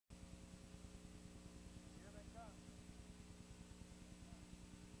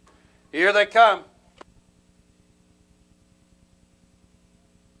Here they come.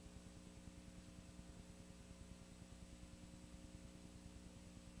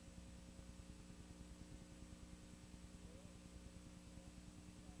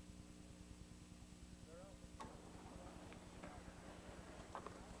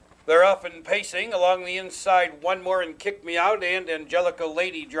 They're off and pacing along the inside. One More and Kick Me Out and Angelica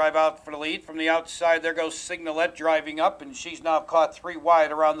Lady drive out for the lead. From the outside, there goes Signalette driving up, and she's now caught 3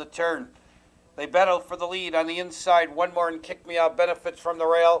 wide around the turn. They battle for the lead on the inside. One More and Kick Me Out benefits from the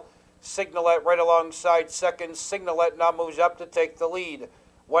rail. Signalette right alongside second. Signalette now moves up to take the lead.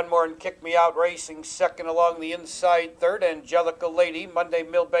 One More and Kick Me Out racing second along the inside third. Angelica Lady, Monday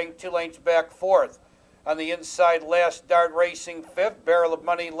Millbank 2 lanes back fourth. On the inside, Last Dart racing fifth. Barrel of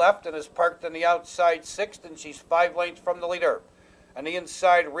Money left and is parked on the outside sixth, and she's 5 lengths from the leader. On the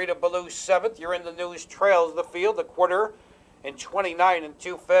inside, Rita Ballou seventh. You're in the News trails the field, a quarter in 29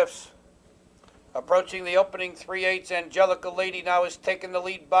 2/5. Approaching the opening 3/8, Angelica Lady now has taken the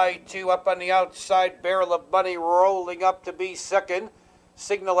lead by 2. Up on the outside, Barrel of Money rolling up to be second.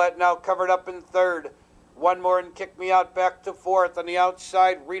 Signalette now covered up in third. One More and Kick Me Out back to fourth. On the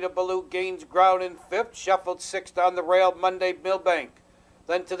outside, Rita Ballou gains ground in fifth. Shuffled sixth on the rail, Monday Millbank.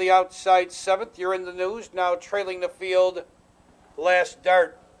 Then to the outside seventh, You're in the News. Now trailing the field, Last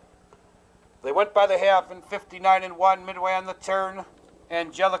Dart. They went by the half in 59 1 midway on the turn.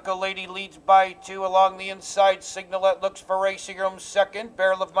 Angelica Lady leads by 2 along the inside. Signalette looks for racing room second.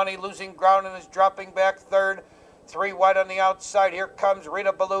 Barrel of Money losing ground and is dropping back third. 3 wide on the outside. Here comes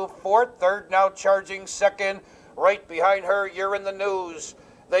Rita Ballou fourth. Third now charging second. Right behind her, You're in the News.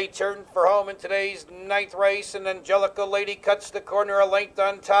 They turn for home in today's 9th race, and Angelica Lady cuts the corner a length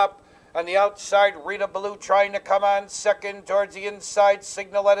on top. On the outside, Rita Ballou trying to come on second. Towards the inside,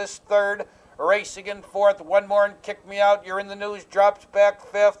 Signalette is third. Racing in fourth, One More and Kick Me Out. You're in the News drops back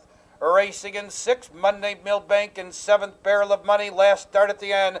fifth. Racing in sixth, Monday Millbank in seventh. Barrel of Money, Last Dart at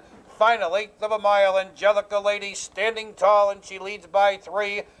the end. Final 1/8 of a mile. Angelica Lady standing tall, and she leads by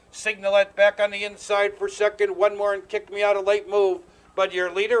 3. Signalette back on the inside for second. One More and Kick Me Out, a late move. But your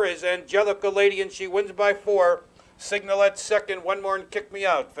leader is Angelica Lady, and she wins by 4. Signalette second. One More and Kick Me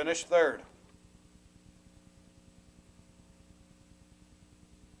Out finished third.